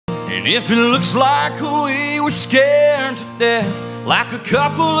And if it looks like we were scared to death, like a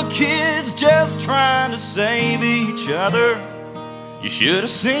couple of kids just trying to save each other, you should have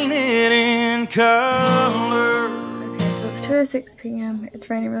seen it in color. Okay, so it's 2:06 p.m. It's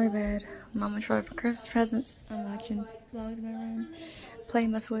raining really bad. Mama showed up for Christmas presents. I'm watching vlogs in my room, playing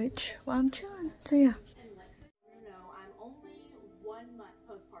my Switch while I'm chilling. So yeah. I'm only 1 month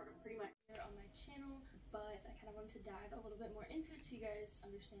postpartum, pretty much on my channel, but I kind of wanted to dive a little bit more into it so you guys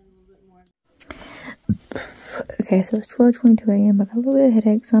understand a little bit more. Okay, so it's 12:22 a.m. I got a little bit of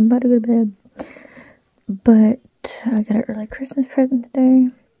headache, so I'm about to go to bed. But I got an early Christmas present today.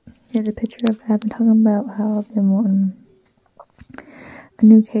 Here's a picture of it. I've been talking about how I've been wanting a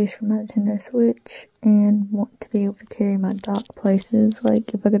new case for my Nintendo Switch and want to be able to carry my dock places,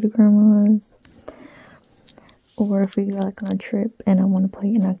 like if I go to grandma's or if we go like on a trip and I want to play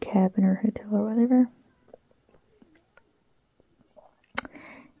in a cabin or hotel or whatever.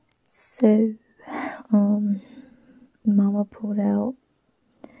 So, Mama pulled out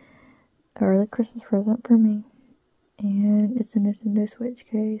an early Christmas present for me, and it's a Nintendo Switch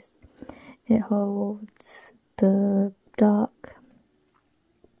case. It holds the dock,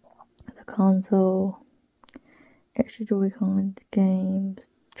 the console, extra Joy-Cons,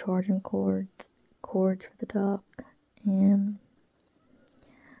 games, charging cords for the dock, and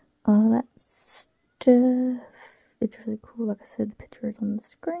all that stuff. It's really cool. Like I said, the picture is on the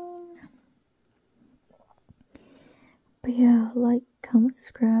screen. But yeah, like, comment,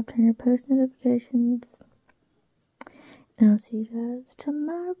 subscribe, turn your post notifications. And I'll see you guys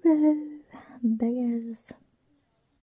tomorrow. Bye guys.